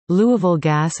Louisville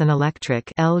Gas and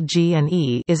Electric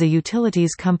 (LG&E) is a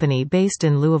utilities company based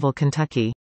in Louisville,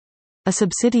 Kentucky. A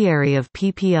subsidiary of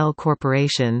PPL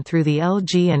Corporation through the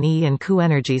LG&E and Q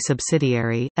Energy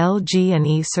subsidiary,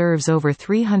 LG&E serves over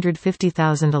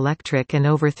 350,000 electric and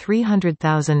over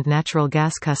 300,000 natural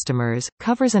gas customers,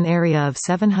 covers an area of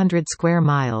 700 square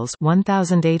miles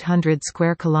 (1,800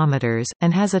 square kilometers),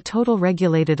 and has a total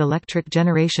regulated electric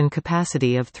generation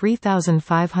capacity of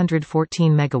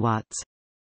 3,514 megawatts.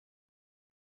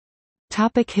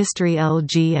 History.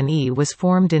 LG&E was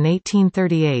formed in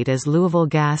 1838 as Louisville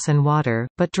Gas and Water,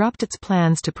 but dropped its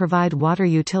plans to provide water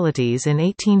utilities in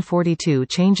 1842,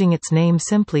 changing its name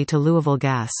simply to Louisville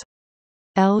Gas.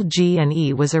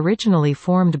 LG&E was originally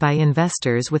formed by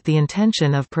investors with the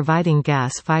intention of providing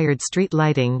gas-fired street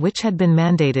lighting, which had been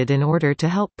mandated in order to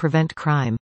help prevent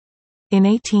crime. In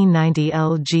 1890,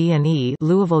 LG&E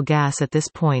Louisville Gas at this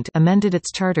point amended its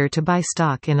charter to buy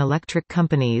stock in electric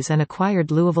companies and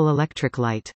acquired Louisville Electric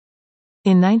Light.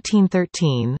 In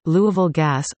 1913, Louisville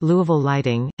Gas, Louisville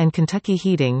Lighting, and Kentucky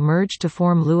Heating merged to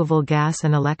form Louisville Gas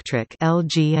and Electric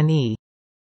 (LG&E).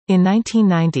 In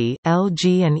 1990,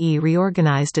 LG&E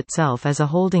reorganized itself as a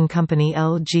holding company,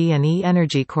 LG&E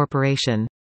Energy Corporation.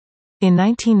 In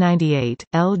 1998,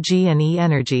 LG&E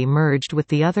Energy merged with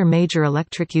the other major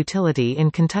electric utility in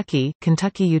Kentucky,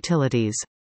 Kentucky Utilities.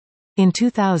 In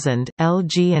 2000,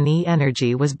 LG&E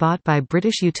Energy was bought by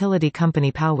British utility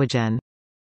company Powergen.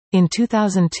 In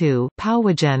 2002,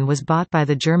 Powergen was bought by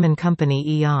the German company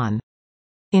E.ON.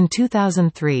 In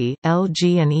 2003,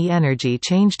 LG&E Energy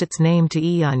changed its name to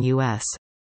E.ON US.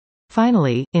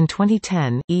 Finally, in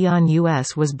 2010, E.ON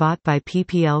US was bought by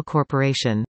PPL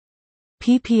Corporation.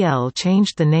 PPL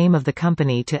changed the name of the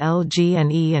company to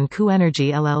LG&E and Q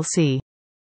Energy LLC.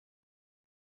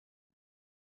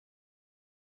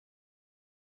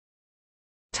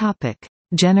 Topic: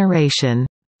 Generation.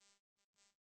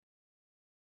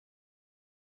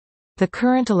 The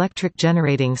current electric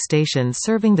generating stations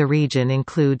serving the region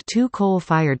include 2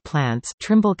 coal-fired plants,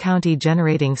 Trimble County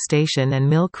Generating Station and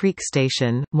Mill Creek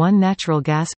Station, 1 natural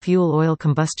gas, fuel-oil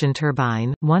combustion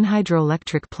turbine, 1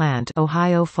 hydroelectric plant,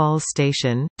 Ohio Falls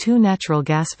Station, 2 natural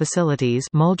gas facilities,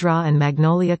 Muldraugh and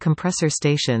Magnolia compressor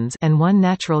stations, and 1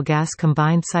 natural gas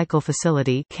combined cycle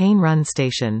facility, Cane Run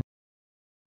Station.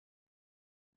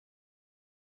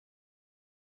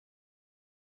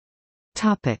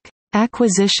 Topic: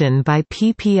 Acquisition by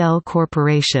PPL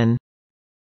Corporation.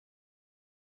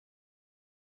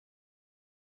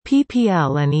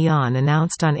 PPL and E.ON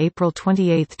announced on April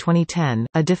 28, 2010,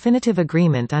 a definitive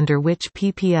agreement under which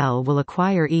PPL will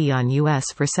acquire E.ON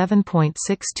US for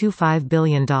 $7.625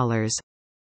 billion.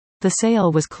 The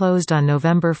sale was closed on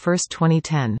November 1,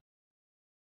 2010.